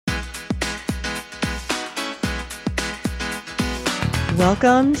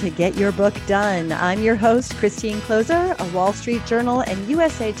Welcome to Get Your Book Done. I'm your host, Christine Closer, a Wall Street Journal and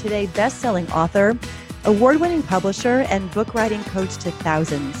USA Today best-selling author, award-winning publisher, and book writing coach to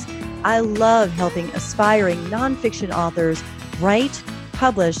thousands. I love helping aspiring nonfiction authors write,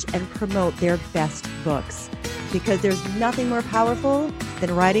 publish, and promote their best books. Because there's nothing more powerful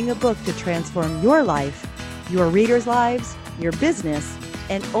than writing a book to transform your life, your readers' lives, your business,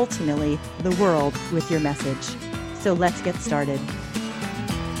 and ultimately the world with your message. So let's get started.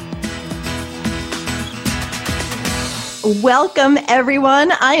 Welcome,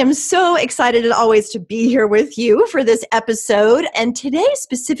 everyone. I am so excited as always to be here with you for this episode. And today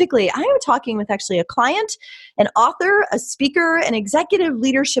specifically, I am talking with actually a client, an author, a speaker, an executive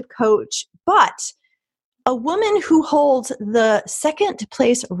leadership coach, but a woman who holds the second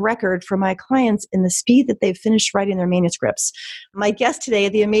place record for my clients in the speed that they've finished writing their manuscripts. My guest today,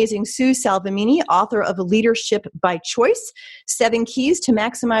 the amazing Sue Salvemini, author of Leadership by Choice, 7 Keys to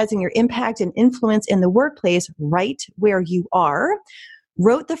Maximizing Your Impact and Influence in the Workplace Right Where You Are,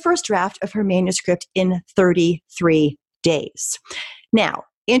 wrote the first draft of her manuscript in 33 days. Now,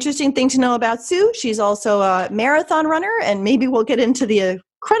 interesting thing to know about Sue, she's also a marathon runner, and maybe we'll get into the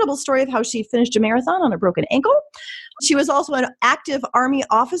incredible story of how she finished a marathon on a broken ankle. She was also an active Army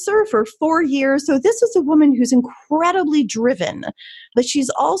officer for 4 years. So this is a woman who's incredibly driven, but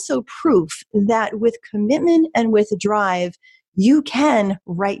she's also proof that with commitment and with drive, you can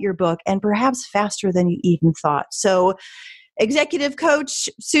write your book, and perhaps faster than you even thought. So executive coach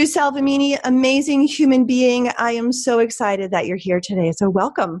Sue Salvemini, amazing human being. I am so excited that you're here today. So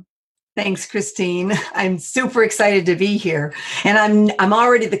welcome. Thanks, Christine. I'm super excited to be here. And I'm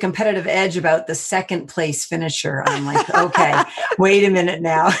already the competitive edge about the second place finisher. I'm like, okay, wait a minute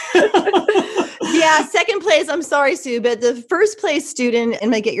now. Yeah, second place, I'm sorry, Sue, but the first place student in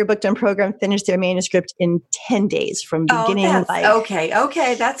my Get Your Book Done program finished their manuscript in 10 days from beginning to life.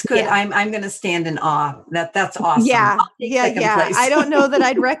 Okay, that's good. Yeah. I'm going to stand in awe. That's awesome. Yeah. I don't know that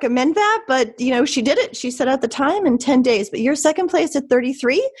I'd recommend that, but she did it. She set out the time in 10 days, but you're second place at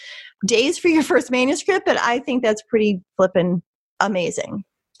 33 days for your first manuscript, but I think that's pretty flippin' amazing.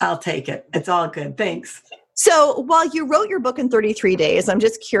 I'll take it. It's all good. Thanks. So while you wrote your book in 33 days, I'm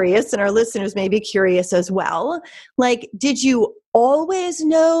just curious, and our listeners may be curious as well, did you always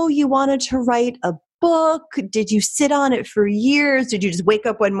know you wanted to write a book? Did you sit on it for years? Did you just wake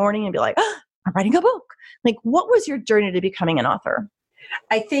up one morning and be like, I'm writing a book? What was your journey to becoming an author?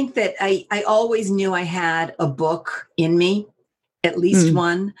 I think that I always knew I had a book in me. At least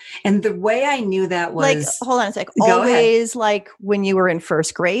one. And the way I knew that was... hold on a sec. Always when you were in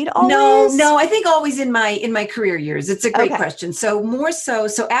first grade? Always? No, I think always in my career years. It's a great question. So more so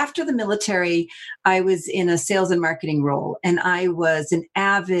after the military, I was in a sales and marketing role, and I was an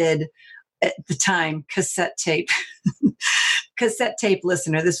avid, at the time, cassette tape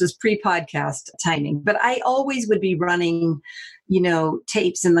listener. This was pre-podcast timing, but I always would be running,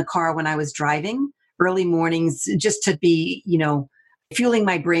 tapes in the car when I was driving early mornings, just to be, fueling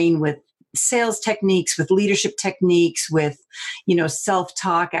my brain with sales techniques, with leadership techniques, with,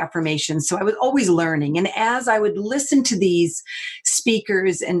 self-talk affirmations. So I was always learning. And as I would listen to these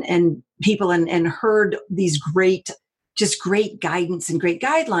speakers and people and heard these great guidance and great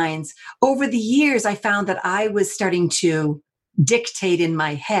guidelines, over the years, I found that I was starting to dictate in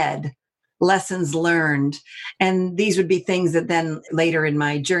my head lessons learned. And these would be things that then later in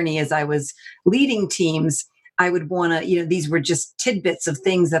my journey, as I was leading teams, I would want to, these were just tidbits of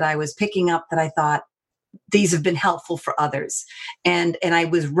things that I was picking up that I thought these have been helpful for others. And I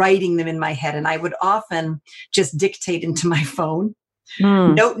was writing them in my head, and I would often just dictate into my phone.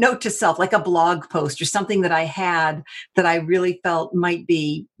 Note to self, like a blog post or something that I had that I really felt might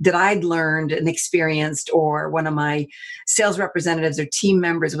be that I'd learned and experienced, or one of my sales representatives or team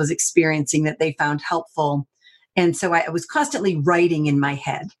members was experiencing that they found helpful. And so I was constantly writing in my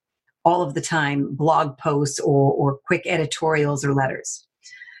head all of the time, blog posts or quick editorials or letters.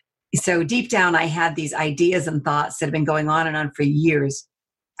 So deep down, I had these ideas and thoughts that have been going on and on for years.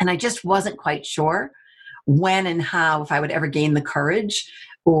 And I just wasn't quite sure when and how, if I would ever gain the courage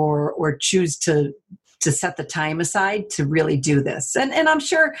or choose to set the time aside to really do this. And I'm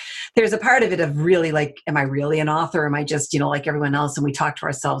sure there's a part of it of really am I really an author? Am I just, like everyone else? And we talk to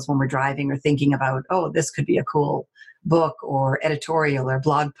ourselves when we're driving or thinking about, this could be a cool book or editorial or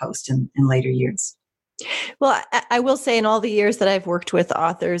blog post in later years. Well, I will say in all the years that I've worked with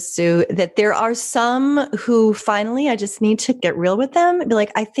authors, Sue, that there are some who finally, I just need to get real with them and be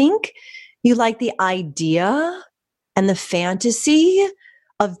like, I think you like the idea and the fantasy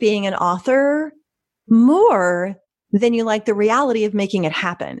of being an author more than you like the reality of making it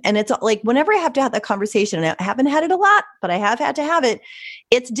happen. And it's like, whenever I have to have that conversation, and I haven't had it a lot, but I have had to have it,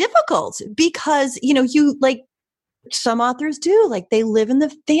 it's difficult because, you like, some authors do, like, they live in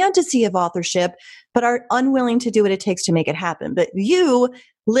the fantasy of authorship, but are unwilling to do what it takes to make it happen. But you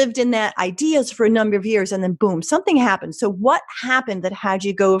lived in that ideas for a number of years, and then boom, something happened. So what happened that had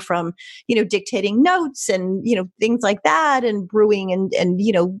you go from, dictating notes and, things like that, and brewing and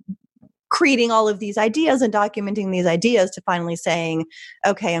creating all of these ideas and documenting these ideas, to finally saying,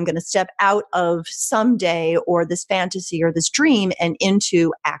 okay, I'm going to step out of someday or this fantasy or this dream and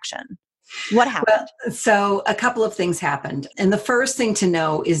into action? What happened? Well, so a couple of things happened. And the first thing to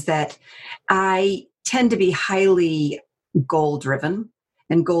know is that I tend to be highly goal driven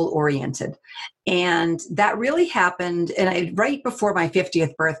and goal oriented. And that really happened right before my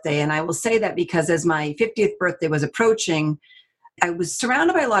 50th birthday. And I will say that because as my 50th birthday was approaching, I was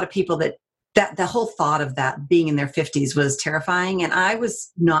surrounded by a lot of people that the whole thought of that being in their 50s was terrifying. And I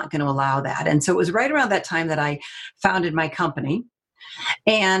was not going to allow that. And so it was right around that time that I founded my company.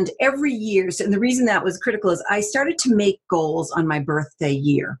 And every year, and the reason that was critical is I started to make goals on my birthday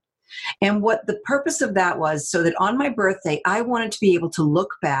year. And what the purpose of that was, so that on my birthday, I wanted to be able to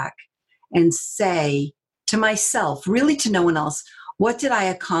look back and say to myself, really to no one else, what did I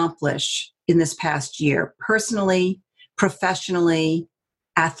accomplish in this past year, personally, professionally,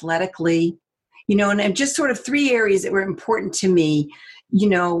 athletically, and just sort of three areas that were important to me,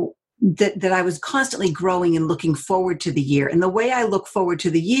 that I was constantly growing and looking forward to the year. And the way I look forward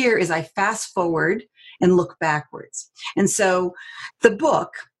to the year is I fast forward and look backwards. And so the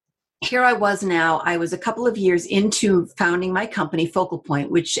book, here I was now, I was a couple of years into founding my company, Focal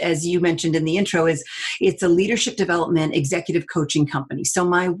Point, which, as you mentioned in the intro, it's a leadership development executive coaching company. So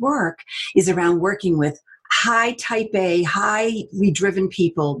my work is around working with high type A, highly driven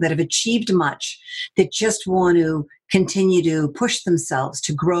people that have achieved much, that just want to continue to push themselves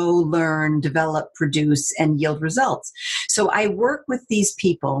to grow, learn, develop, produce, and yield results. So I work with these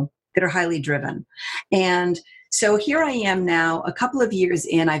people that are highly driven. And so here I am now, a couple of years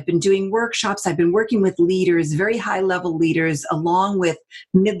in. I've been doing workshops. I've been working with leaders, very high-level leaders, along with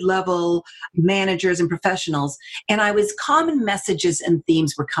mid-level managers and professionals. And common messages and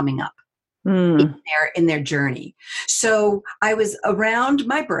themes were coming up in their journey. So I was around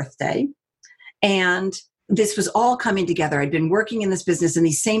my birthday, and this was all coming together. I'd been working in this business, and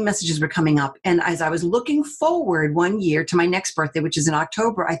these same messages were coming up. And as I was looking forward one year to my next birthday, which is in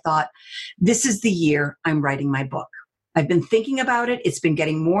October, I thought, this is the year I'm writing my book. I've been thinking about it. It's been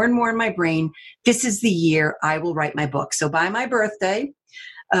getting more and more in my brain. This is the year I will write my book. So by my birthday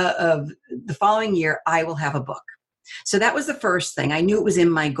of the following year, I will have a book. So that was the first thing. I knew it was in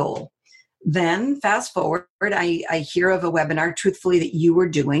my goal. Then fast forward, I hear of a webinar, truthfully, that you were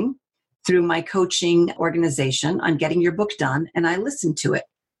doing through my coaching organization on getting your book done. And I listened to it,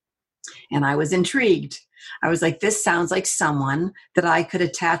 and I was intrigued. I was like, this sounds like someone that I could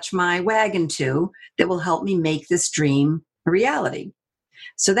attach my wagon to that will help me make this dream a reality.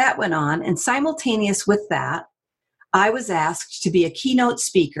 So that went on. And simultaneous with that, I was asked to be a keynote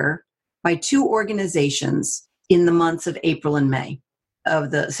speaker by two organizations in the months of April and May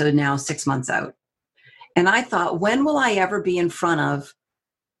so now 6 months out. And I thought, when will I ever be in front of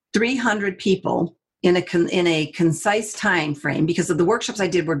 300 people in a concise time frame? Because of the workshops I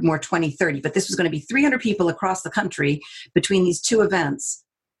did were more 20, 30, but this was going to be 300 people across the country between these two events.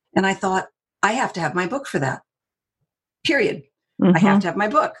 And I thought, I have to have my book for that. Period. I have to have my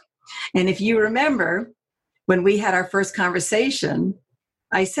book. And if you remember, when we had our first conversation,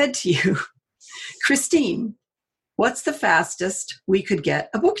 I said to you, Christine, what's the fastest we could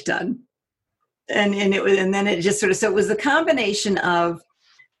get a book done? And then it just sort of, so it was the combination of,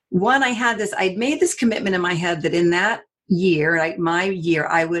 one, I'd made this commitment in my head that in that year,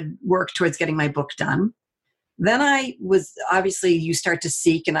 I would work towards getting my book done. Then obviously you start to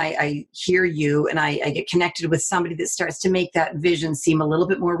seek, and I hear you, and I get connected with somebody that starts to make that vision seem a little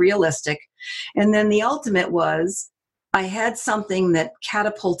bit more realistic. And then the ultimate was, I had something that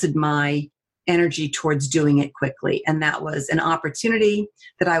catapulted my energy towards doing it quickly. And that was an opportunity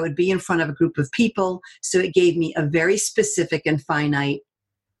that I would be in front of a group of people. So it gave me a very specific and finite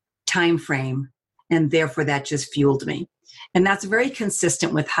time frame, and therefore that just fueled me. And that's very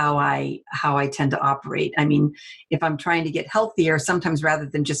consistent with how I tend to operate. I mean, if I'm trying to get healthier, sometimes rather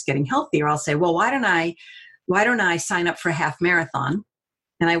than just getting healthier, I'll say, well, why don't I sign up for a half marathon?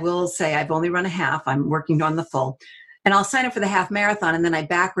 And I will say, I've only run a half. I'm working on the full. And I'll sign up for the half marathon, and then I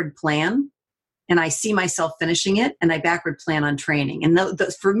backward plan, and I see myself finishing it, and I backward plan on training. And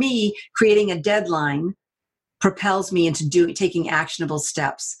for me, creating a deadline propels me into taking actionable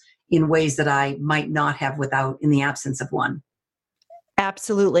steps in ways that I might not have without in the absence of one.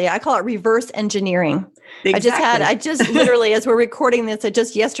 Absolutely. I call it reverse engineering. Exactly. I just literally, as we're recording this, I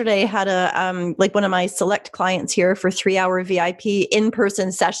just yesterday had like one of my select clients here for 3-hour VIP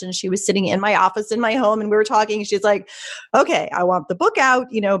in-person session. She was sitting in my office in my home and we were talking. She's like, okay, I want the book out,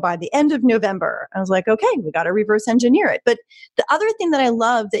 by the end of November. I was like, okay, we got to reverse engineer it. But the other thing that I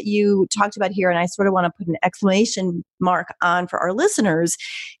love that you talked about here, and I sort of want to put an exclamation mark on for our listeners,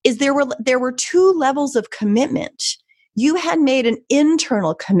 is there were 2 levels of commitment. You had made an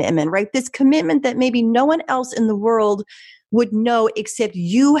internal commitment, right? This commitment that maybe no one else in the world would know except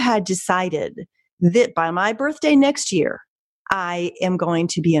you had decided that by my birthday next year, I am going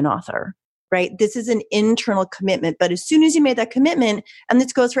to be an author, right? This is an internal commitment. But as soon as you made that commitment, and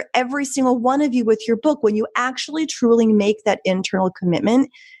this goes for every single one of you with your book, when you actually truly make that internal commitment,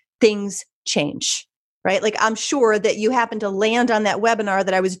 things change. Right? Like I'm sure that you happened to land on that webinar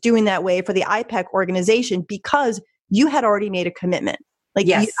that I was doing that way for the IPEC organization because you had already made a commitment. Like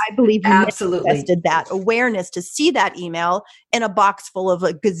yes, I believe you absolutely manifested that awareness to see that email in a box full of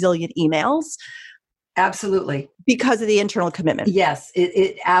a gazillion emails. Absolutely. Because of the internal commitment. Yes,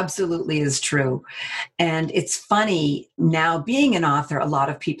 it absolutely is true. And it's funny now being an author, a lot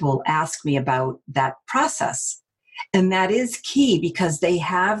of people ask me about that process. And that is key because they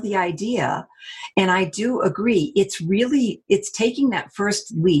have the idea. And I do agree. It's taking that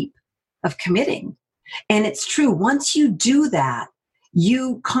first leap of committing. And it's true. Once you do that,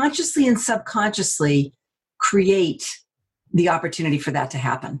 you consciously and subconsciously create the opportunity for that to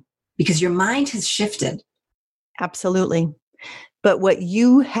happen because your mind has shifted. Absolutely. But what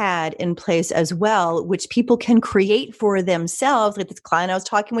you had in place as well, which people can create for themselves, like this client I was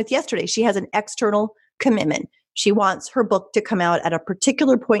talking with yesterday, she has an external commitment. She wants her book to come out at a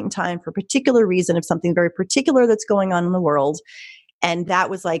particular point in time for a particular reason of something very particular that's going on in the world. And that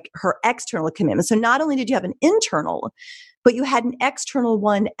was like her external commitment. So not only did you have an internal, but you had an external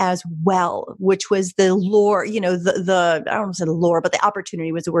one as well, which was the lure, I don't want to say the lure, but the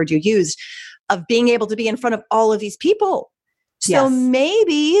opportunity was the word you used of being able to be in front of all of these people. So Yes.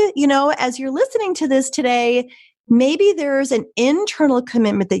 maybe, as you're listening to this today, maybe there's an internal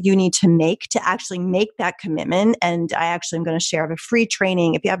commitment that you need to make to actually make that commitment. And I actually am going to share a free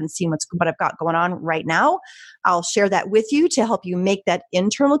training. If you haven't seen what I've got going on right now, I'll share that with you to help you make that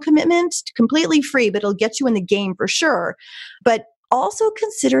internal commitment completely free, but it'll get you in the game for sure. But also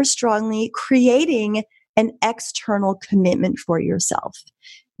consider strongly creating an external commitment for yourself.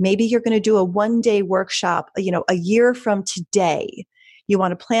 Maybe you're going to do a 1-day workshop, a year from today. You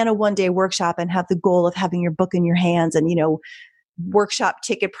want to plan a 1-day workshop and have the goal of having your book in your hands and, workshop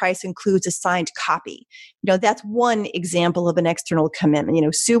ticket price includes a signed copy. That's one example of an external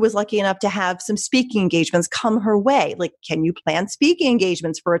commitment. Sue was lucky enough to have some speaking engagements come her way. Like, can you plan speaking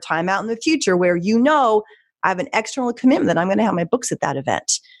engagements for a time out in the future where I have an external commitment that I'm going to have my books at that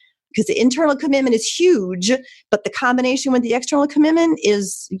event? Because the internal commitment is huge, but the combination with the external commitment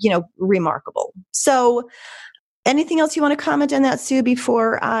is, remarkable. So anything else you want to comment on that, Sue,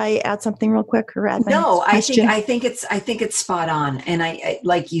 before I add something real quick or add my No, next question? I think it's spot on. And I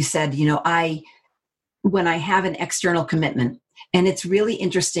like you said, when I have an external commitment, and it's really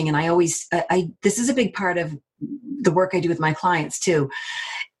interesting. And this is a big part of the work I do with my clients too.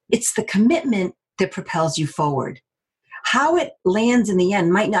 It's the commitment that propels you forward. How it lands in the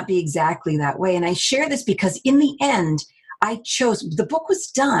end might not be exactly that way. And I share this because in the end, the book was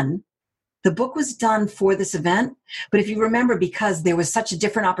done. The book was done for this event. But if you remember, because there was such a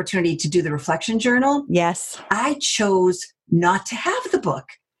different opportunity to do the reflection journal, yes, I chose not to have the book.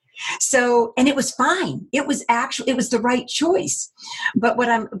 So, and it was fine. It was the right choice. But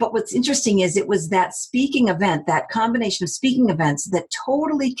what's interesting is it was that speaking event, that combination of speaking events that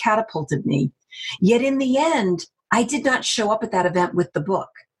totally catapulted me. Yet in the end, I did not show up at that event with the book.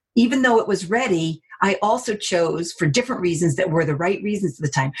 Even though it was ready, I also chose for different reasons that were the right reasons at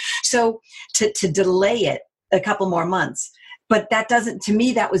the time. So to delay it a couple more months. But to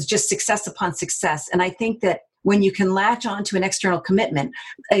me, that was just success upon success. And I think that when you can latch on to an external commitment,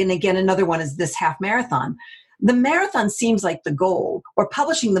 and again, another one is this half marathon. The marathon seems like the goal, or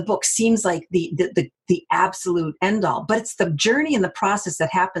publishing the book seems like the absolute end all, but it's the journey and the process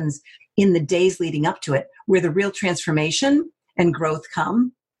that happens in the days leading up to it, where the real transformation and growth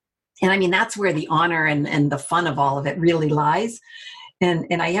come. And I mean, that's where the honor and the fun of all of it really lies. And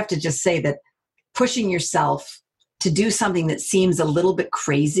I have to just say that pushing yourself to do something that seems a little bit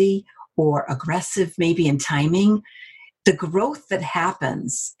crazy or aggressive, maybe in timing, the growth that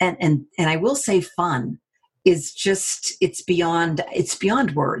happens, and I will say fun, is just, it's beyond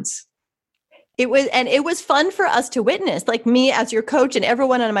words. It was fun for us to witness, like me as your coach and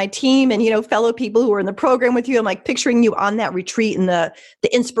everyone on my team and, fellow people who were in the program with you. I'm like picturing you on that retreat and the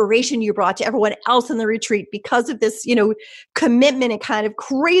inspiration you brought to everyone else in the retreat because of this, commitment and kind of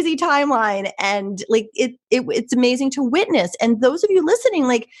crazy timeline. And like, it's amazing to witness. And those of you listening,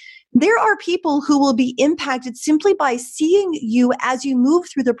 like, there are people who will be impacted simply by seeing you as you move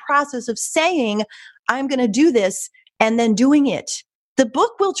through the process of saying, I'm going to do this, and then doing it. The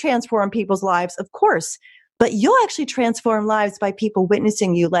book will transform people's lives, of course, but you'll actually transform lives by people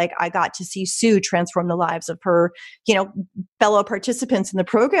witnessing you. Like I got to see Sue transform the lives of her, fellow participants in the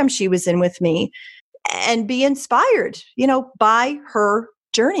program she was in with me and be inspired, by her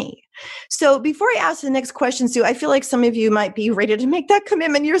journey. So before I ask the next question, Sue, I feel like some of you might be ready to make that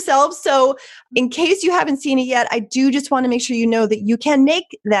commitment yourself. So in case you haven't seen it yet, I do just want to make sure you know that you can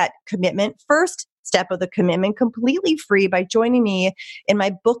make that commitment. First step of the commitment completely free by joining me in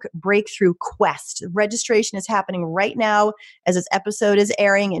my book Breakthrough Quest. Registration is happening right now as this episode is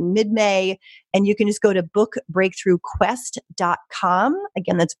airing in mid-May, and you can just go to bookbreakthroughquest.com.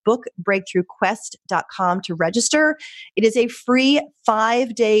 Again, that's bookbreakthroughquest.com to register. It is a free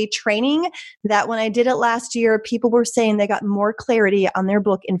 5-day training that when I did it last year, people were saying they got more clarity on their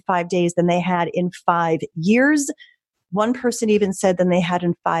book in 5 days than they had in 5 years. One person even said than they had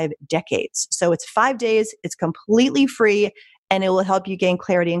in 5 decades. So it's 5 days, it's completely free, and it will help you gain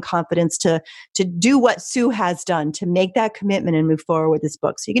clarity and confidence to do what Sue has done, to make that commitment and move forward with this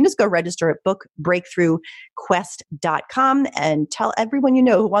book. So you can just go register at bookbreakthroughquest.com and tell everyone you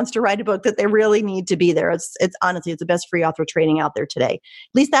know who wants to write a book that they really need to be there. It's honestly, it's the best free author training out there today. At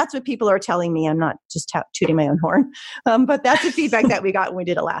least that's what people are telling me. I'm not just tooting my own horn, but that's the feedback that we got when we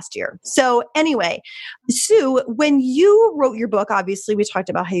did it last year. So anyway, Sue, when you wrote your book, obviously we talked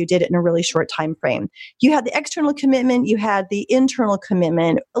about how you did it in a really short time frame. You had the external commitment, you had the internal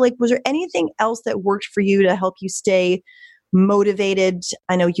commitment. Like, was there anything else that worked for you to help you stay motivated?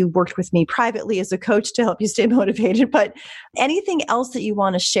 I know you worked with me privately as a coach to help you stay motivated, but anything else that you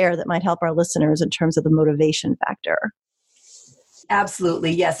want to share that might help our listeners in terms of the motivation factor? Absolutely.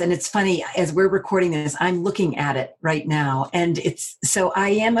 Yes. And it's funny, as we're recording this, I'm looking at it right now. And so I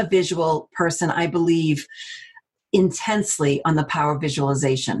am a visual person. I believe intensely on the power of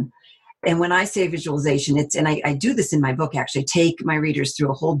visualization. And when I say visualization, and I do this in my book, actually, take my readers through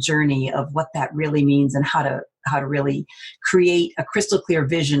a whole journey of what that really means and how to really create a crystal clear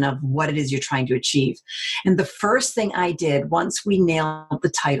vision of what it is you're trying to achieve. And the first thing I did once we nailed the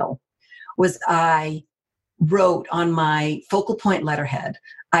title was I wrote on my focal point letterhead,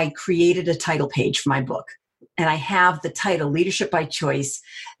 I created a title page for my book. And I have the title, Leadership by Choice,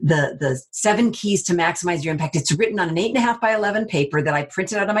 the 7 keys to maximize your impact. It's written on an 8.5 by 11 paper that I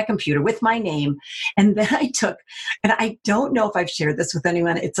printed out on my computer with my name. And then I took, and I don't know if I've shared this with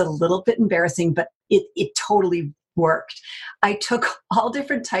anyone. It's a little bit embarrassing, but it totally worked. I took all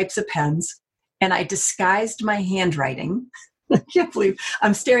different types of pens and I disguised my handwriting. I can't believe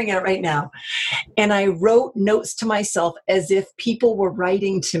I'm staring at it right now. And I wrote notes to myself as if people were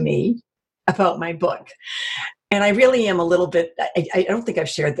writing to me about my book. And I really am a little bit, I don't think I've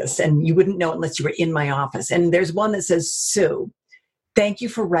shared this, and you wouldn't know unless you were in my office. And there's one that says, Sue, thank you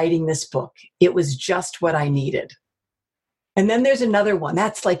for writing this book. It was just what I needed. And then there's another one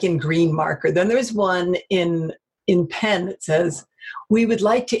that's like in green marker. Then there's one in pen that says, we would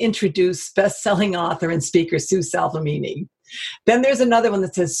like to introduce best-selling author and speaker Sue Salvemini. Then there's another one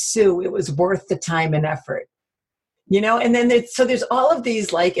that says, Sue, it was worth the time and effort. And then there's all of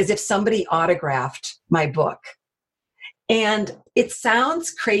these, like as if somebody autographed my book. And it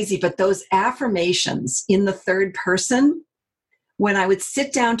sounds crazy, but those affirmations in the third person, when I would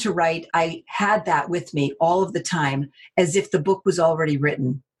sit down to write, I had that with me all of the time, as if the book was already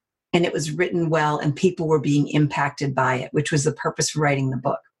written and it was written well and people were being impacted by it, which was the purpose for writing the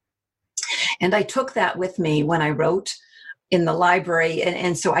book. And I took that with me when I wrote in the library.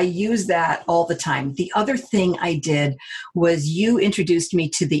 And so I use that all the time. The other thing I did was you introduced me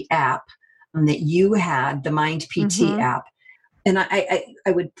to the app that you had, the Mind PT app. And I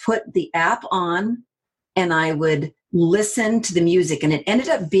would put the app on and I would listen to the music. And it ended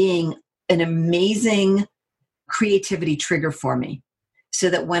up being an amazing creativity trigger for me. So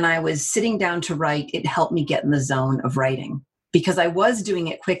that when I was sitting down to write, it helped me get in the zone of writing. Because I was doing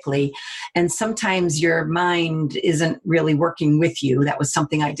it quickly, and sometimes your mind isn't really working with you. That was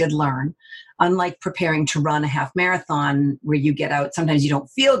something I did learn. Unlike preparing to run a half marathon where you get out, sometimes you don't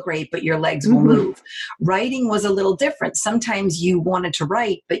feel great, but your legs will move. Writing was a little different. Sometimes you wanted to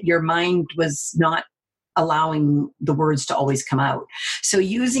write, but your mind was not allowing the words to always come out. So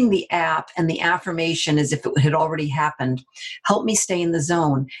using the app and the affirmation as if it had already happened helped me stay in the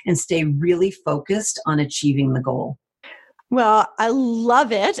zone and stay really focused on achieving the goal. Well, I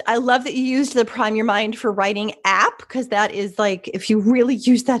love it. I love that you used the Prime Your Mind for Writing app, because that is like, if you really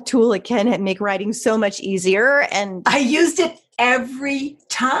use that tool, it can make writing so much easier. And I used it every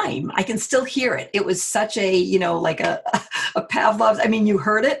time. I can still hear it. It was such a, like a Pavlov's. I mean, you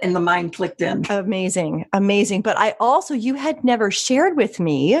heard it and the mind clicked in. Amazing. Amazing. But you had never shared with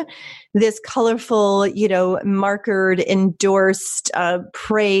me this colorful, markered, endorsed,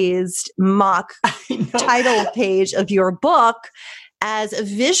 praised, mock title page of your book as a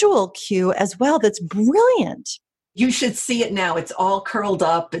visual cue as well. That's brilliant. You should see it now. It's all curled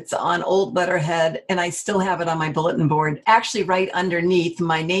up. It's on old letterhead, and I still have it on my bulletin board, actually right underneath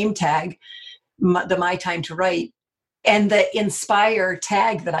my name tag, the My Time to Write, and the Inspire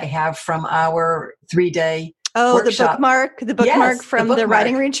tag that I have from our 3-day workshop. The bookmark from the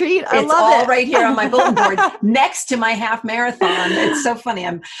writing retreat. I love it. It's all right here on my bulletin board next to my half marathon. It's so funny.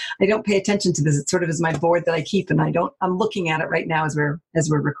 I don't pay attention to this. It sort of is my board that I keep, and I'm looking at it right now as we're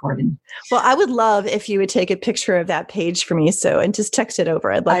recording. Well, I would love if you would take a picture of that page for me, and just text it over.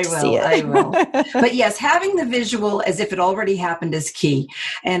 I'd love to see it. I will. But yes, having the visual as if it already happened is key.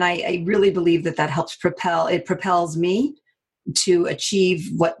 And I really believe that helps propels me to achieve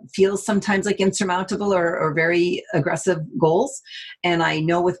what feels sometimes like insurmountable or very aggressive goals. And I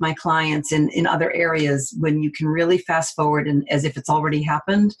know with my clients in other areas, when you can really fast forward and as if it's already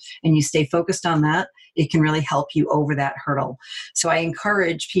happened and you stay focused on that, it can really help you over that hurdle. So I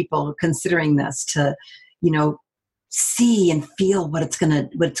encourage people considering this to, see and feel what it's gonna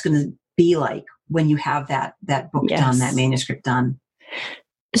be like when you have that book done, that manuscript done.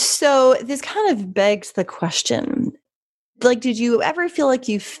 So this kind of begs the question. Did you ever feel like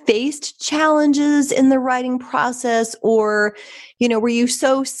you faced challenges in the writing process, or, were you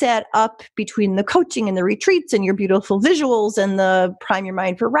so set up between the coaching and the retreats and your beautiful visuals and the Prime Your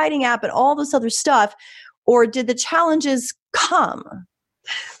Mind for Writing app and all this other stuff, or did the challenges come?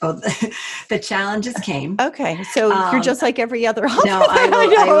 Oh, the challenges came. Okay. So you're just like every other author. No,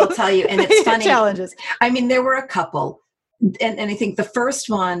 I will tell you. And it's funny. Challenges. I mean, there were a couple. And I think the first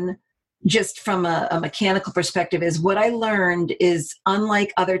one, just from a mechanical perspective, is what I learned is,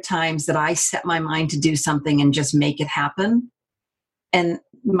 unlike other times that I set my mind to do something and just make it happen. And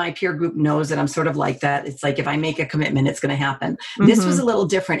my peer group knows that I'm sort of like that. It's like, if I make a commitment, it's going to happen. Mm-hmm. This was a little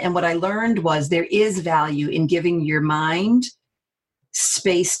different. And what I learned was there is value in giving your mind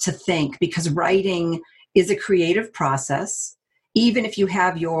space to think, because writing is a creative process. Even if you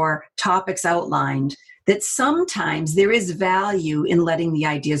have your topics outlined, that sometimes there is value in letting the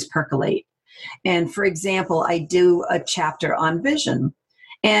ideas percolate. And for example, I do a chapter on vision.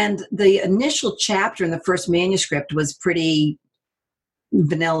 And the initial chapter in the first manuscript was pretty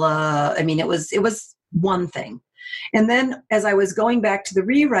vanilla. I mean, it was one thing. And then as I was going back to the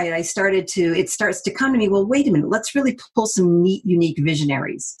rewrite, it starts to come to me, well, wait a minute, let's really pull some neat, unique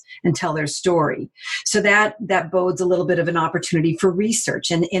visionaries and tell their story. So that bodes a little bit of an opportunity for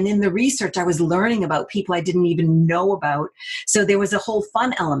research. And in the research, I was learning about people I didn't even know about. So there was a whole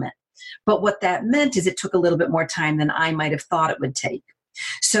fun element. But what that meant is it took a little bit more time than I might have thought it would take.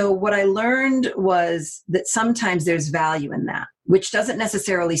 So what I learned was that sometimes there's value in that, which doesn't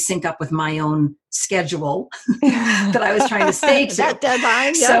necessarily sync up with my own schedule that I was trying to stay to. That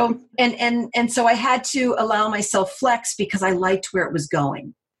deadline. Yeah. So and so I had to allow myself flex because I liked where it was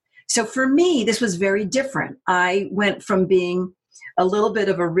going. So for me, this was very different. I went from being a little bit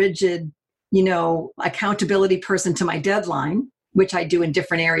of a rigid, accountability person to my deadline, which I do in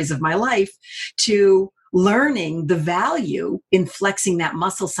different areas of my life, to learning the value in flexing that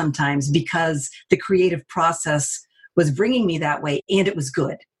muscle sometimes, because the creative process was bringing me that way and it was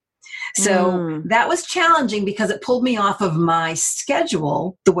good. So that was challenging because it pulled me off of my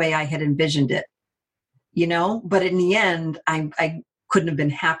schedule the way I had envisioned it, but in the end, I couldn't have been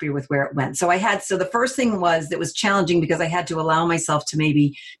happier with where it went. So the first thing that was challenging because I had to allow myself to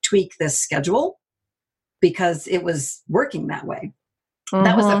maybe tweak this schedule because it was working that way. Mm-hmm.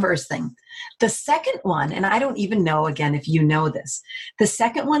 That was the first thing. The second one, and I don't even know, again, if you know this, the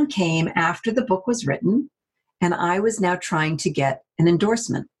second one came after the book was written, and I was now trying to get an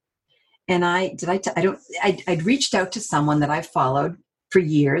endorsement. And I'd reached out to someone that I followed for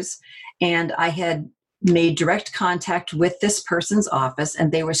years, and I had made direct contact with this person's office,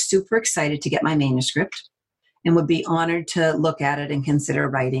 and they were super excited to get my manuscript and would be honored to look at it and consider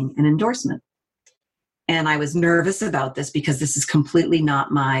writing an endorsement. And I was nervous about this because this is completely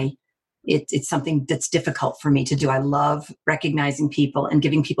not my It's something that's difficult for me to do. I love recognizing people and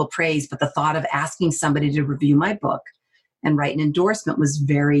giving people praise, but the thought of asking somebody to review my book and write an endorsement was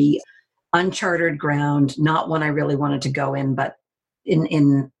very uncharted ground, not one I really wanted to go in, but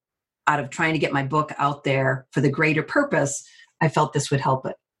in out of trying to get my book out there for the greater purpose, I felt this would help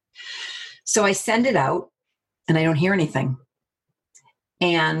it. So I send it out and I don't hear anything.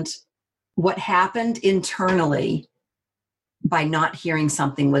 And what happened internally by not hearing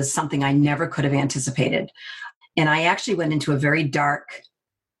something was something I never could have anticipated. And I actually went into a very dark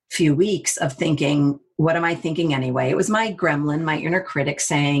few weeks of thinking, what am I thinking anyway? It was my gremlin, my inner critic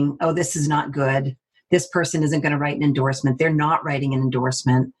saying, oh, this is not good. This person isn't going to write an endorsement. They're not writing an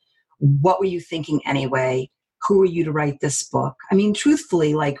endorsement. What were you thinking anyway? Who are you to write this book? I mean,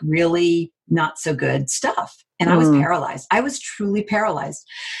 truthfully, like really not so good stuff. And I was paralyzed. I was truly paralyzed.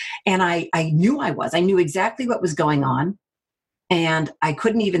 And I knew I was. I knew exactly what was going on. And I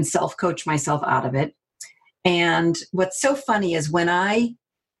couldn't even self-coach myself out of it. And what's so funny is when I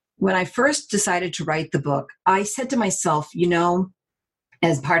first decided to write the book, I said to myself,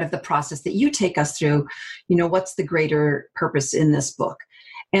 as part of the process that you take us through, what's the greater purpose in this book?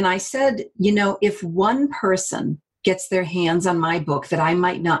 And I said, if one person gets their hands on my book that I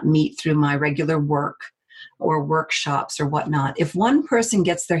might not meet through my regular work or workshops or whatnot, if one person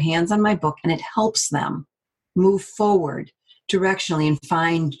gets their hands on my book and it helps them move forward directionally and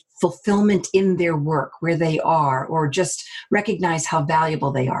find fulfillment in their work where they are, or just recognize how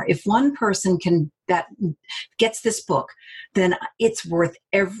valuable they are. If one person that gets this book, then it's worth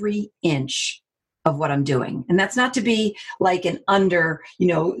every inch of what I'm doing. And that's not to be like an under,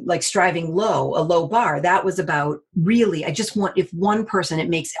 like striving low, a low bar. That was about really, I just want, if one person, it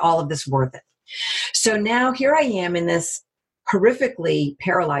makes all of this worth it. So now here I am in this horrifically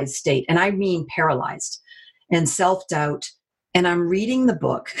paralyzed state. And I mean paralyzed and self-doubt. And I'm reading the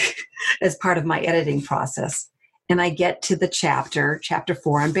book as part of my editing process. And I get to the chapter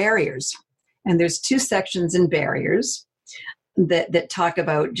 4 on barriers. And there's 2 sections in barriers that talk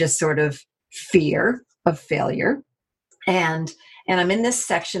about just sort of fear of failure. And I'm in this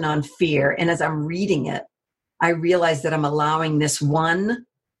section on fear. And as I'm reading it, I realize that I'm allowing this one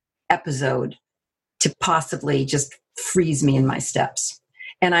episode to possibly just freeze me in my steps.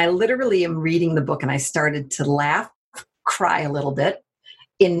 And I literally am reading the book and I started to laugh, cry a little bit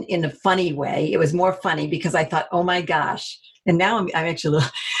in a funny way. It was more funny because I thought, oh my gosh. And now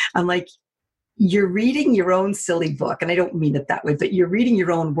I'm like, you're reading your own silly book. And I don't mean it that way, but you're reading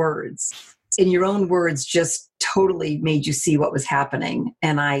your own words. And your own words just totally made you see what was happening.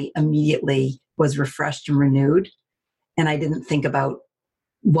 And I immediately was refreshed and renewed. And I didn't think about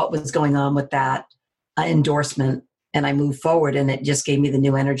what was going on with that endorsement. And I moved forward, and it just gave me the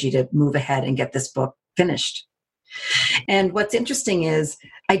new energy to move ahead and get this book finished. And what's interesting is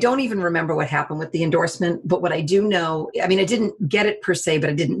I don't even remember what happened with the endorsement, but what I do know, I mean, I didn't get it per se, but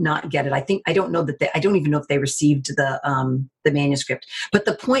I didn't not get it. I don't even know if they received the manuscript. But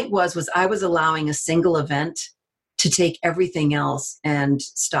the point was I was allowing a single event to take everything else and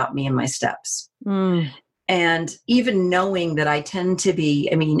stop me in my steps. And even knowing that I tend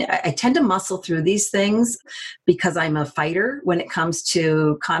to muscle through these things because I'm a fighter when it comes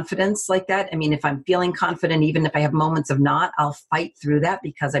to confidence like that. I mean, if I'm feeling confident, even if I have moments of not, I'll fight through that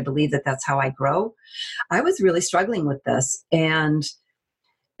because I believe that that's how I grow. I was really struggling with this. And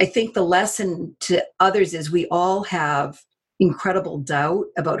I think the lesson to others is we all have incredible doubt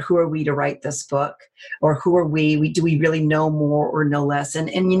about who are we to write this book, or who are we? Do we really know more or know less? And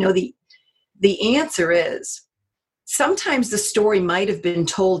the answer is sometimes the story might have been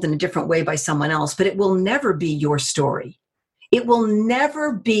told in a different way by someone else, but it will never be your story. It will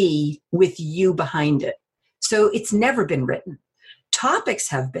never be with you behind it. So it's never been written. Topics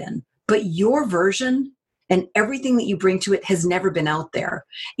have been, but your version and everything that you bring to it has never been out there.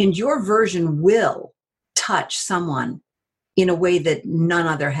 And your version will touch someone in a way that none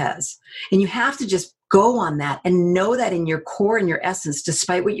other has. And you have to just go on that and know that in your core and your essence,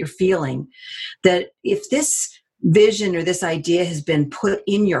 despite what you're feeling, that if this vision or this idea has been put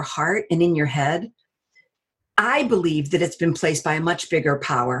in your heart and in your head, I believe that it's been placed by a much bigger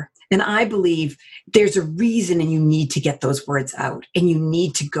power. And I believe there's a reason, and you need to get those words out, and you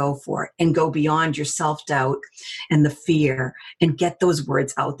need to go for it and go beyond your self-doubt and the fear and get those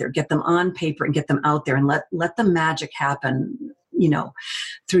words out there, get them on paper and get them out there, and let the magic happen,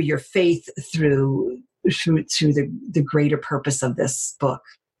 through your faith, through the greater purpose of this book.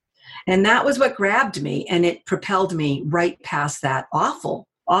 And that was what grabbed me, and it propelled me right past that awful,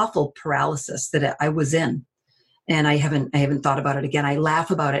 awful paralysis that I was in. And I haven't thought about it again. I laugh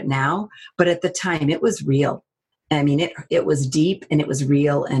about it now, but at the time it was real. I mean, it was deep and it was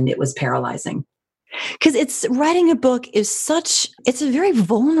real and it was paralyzing. Because writing a book is it's a very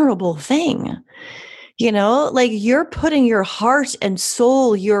vulnerable thing. Like you're putting your heart and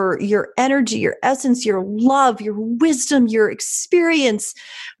soul, your energy, your essence, your love, your wisdom, your experience,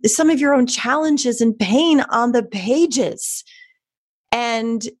 some of your own challenges and pain on the pages.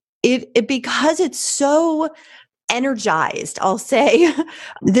 And it because it's so energized, I'll say,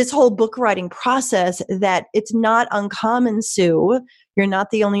 this whole book writing process, that it's not uncommon, Sue. You're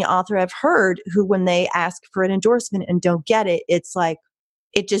not the only author I've heard who, when they ask for an endorsement and don't get it, it's like,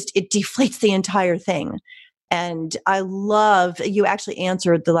 it deflates the entire thing. And I love, you actually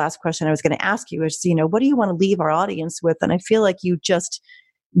answered the last question I was going to ask you, is, what do you want to leave our audience with? And I feel like you just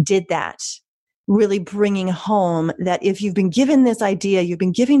did that, really bringing home that if you've been given this idea, you've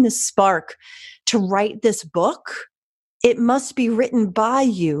been given this spark to write this book, it must be written by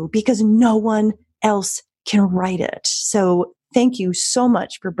you because no one else can write it. So thank you so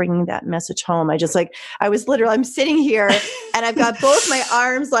much for bringing that message home. I'm sitting here and I've got both my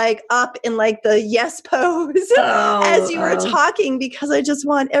arms up in the yes pose as you were talking, because I just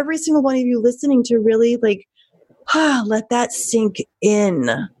want every single one of you listening to really let that sink in.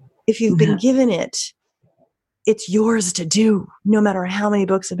 If you've been given it, it's yours to do, no matter how many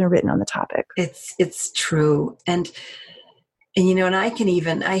books have been written on the topic. It's true. And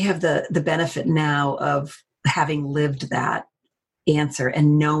I have the benefit now of having lived that answer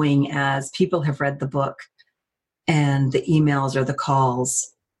and knowing, as people have read the book and the emails or the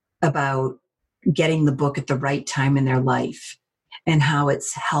calls about getting the book at the right time in their life and how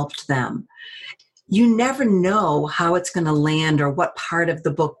it's helped them. You never know how it's going to land or what part of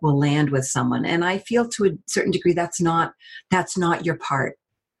the book will land with someone. And I feel to a certain degree that's not your part.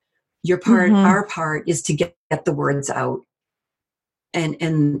 Your part, our part, is to get the words out.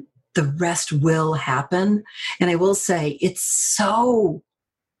 And the rest will happen. And I will say, it's so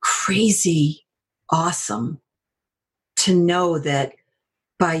crazy awesome to know that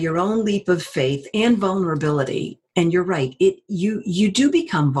by your own leap of faith and vulnerability, and you're right, you do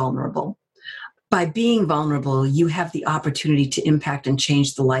become vulnerable. By being vulnerable, you have the opportunity to impact and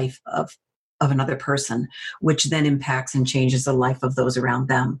change the life of another person, which then impacts and changes the life of those around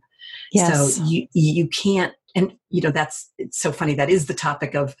them. Yes. So you can't, and it's so funny. That is the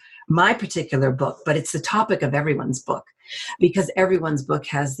topic of my particular book, but it's the topic of everyone's book, because everyone's book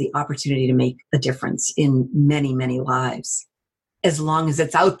has the opportunity to make a difference in many, many lives, as long as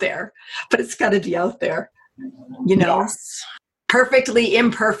it's out there. But it's got to be out there, Yes. Perfectly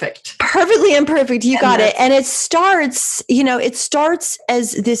imperfect. Perfectly imperfect. You got it. And it starts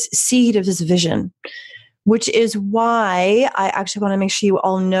as this seed of this vision, which is why I actually want to make sure you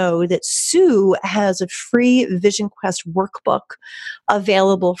all know that Sue has a free Vision Quest workbook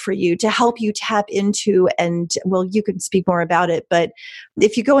available for you to help you tap into. And well, you can speak more about it, but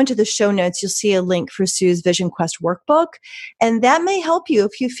if you go into the show notes, you'll see a link for Sue's Vision Quest workbook. And that may help you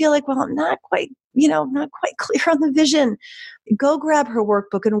if you feel like, well, I'm not quite clear on the vision. Go grab her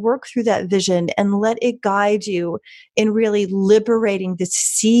workbook and work through that vision and let it guide you in really liberating the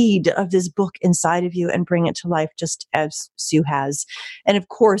seed of this book inside of you and bring it to life, just as Sue has. And of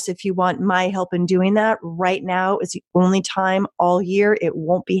course, if you want my help in doing that, right now is the only time all year. It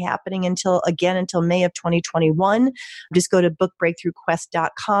won't be happening until May of 2021. Just go to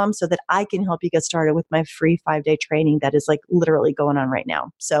bookbreakthroughquest.com so that I can help you get started with my free 5-day training that is literally going on right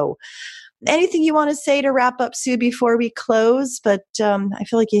now. So anything you want to say to wrap up, Sue, before we close? But I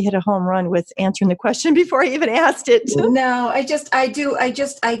feel like you hit a home run with answering the question before I even asked it. No, I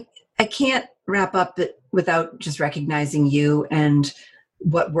can't wrap up without just recognizing you and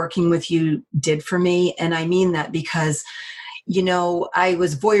what working with you did for me. And I mean that because, I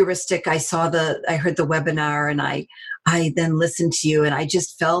was voyeuristic. I heard the webinar, and I then listened to you, and I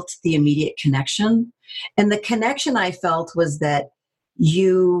just felt the immediate connection. And the connection I felt was that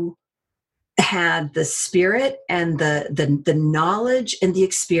you had the spirit and the knowledge and the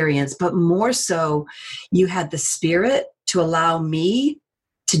experience, but more so, you had the spirit to allow me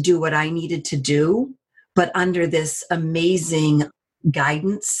to do what I needed to do, but under this amazing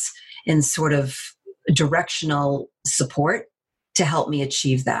guidance and sort of directional support to help me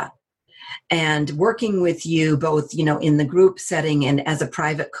achieve that. And working with you both, in the group setting and as a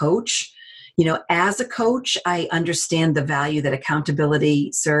private coach, as a coach, I understand the value that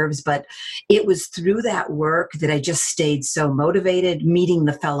accountability serves, but it was through that work that I just stayed so motivated, meeting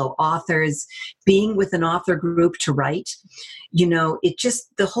the fellow authors, being with an author group to write.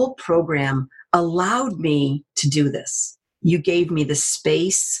 The whole program allowed me to do this. You gave me the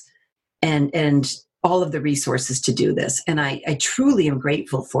space and all of the resources to do this. And I truly am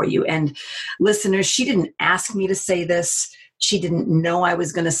grateful for you. And listeners, she didn't ask me to say this. She didn't know I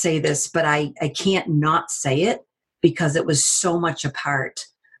was going to say this, but I can't not say it because it was so much a part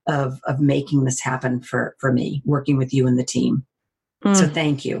of making this happen for me, working with you and the team. So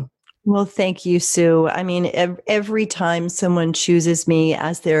thank you. Well, thank you, Sue. I mean, every time someone chooses me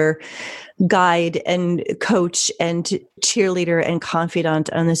as their guide and coach and cheerleader and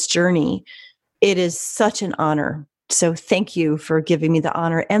confidant on this journey, it is such an honor. So thank you for giving me the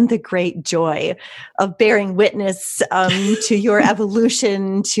honor and the great joy of bearing witness to your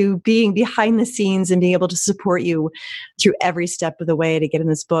evolution, to being behind the scenes and being able to support you through every step of the way to get in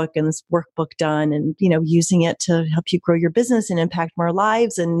this book and this workbook done and, using it to help you grow your business and impact more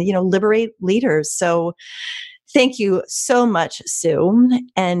lives and, liberate leaders. So thank you so much, Sue.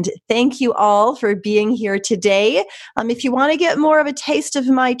 And thank you all for being here today. If you want to get more of a taste of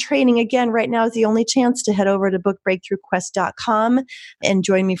my training, again, right now is the only chance to head over to bookbreakthroughquest.com and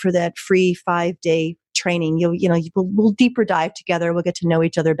join me for that free 5-day training. We'll deeper dive together. We'll get to know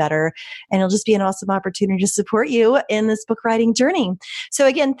each other better. And it'll just be an awesome opportunity to support you in this book writing journey. So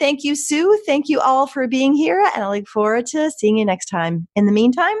again, thank you, Sue. Thank you all for being here. And I look forward to seeing you next time. In the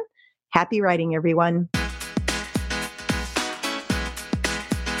meantime, happy writing, everyone.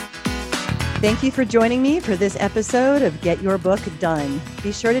 Thank you for joining me for this episode of Get Your Book Done.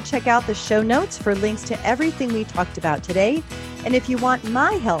 Be sure to check out the show notes for links to everything we talked about today. And if you want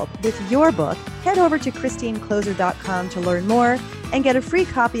my help with your book, head over to christinecloser.com to learn more and get a free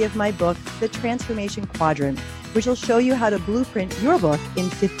copy of my book, The Transformation Quadrant, which will show you how to blueprint your book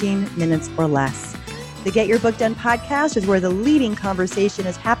in 15 minutes or less. The Get Your Book Done podcast is where the leading conversation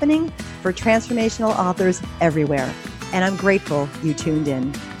is happening for transformational authors everywhere. And I'm grateful you tuned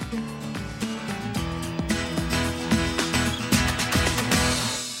in.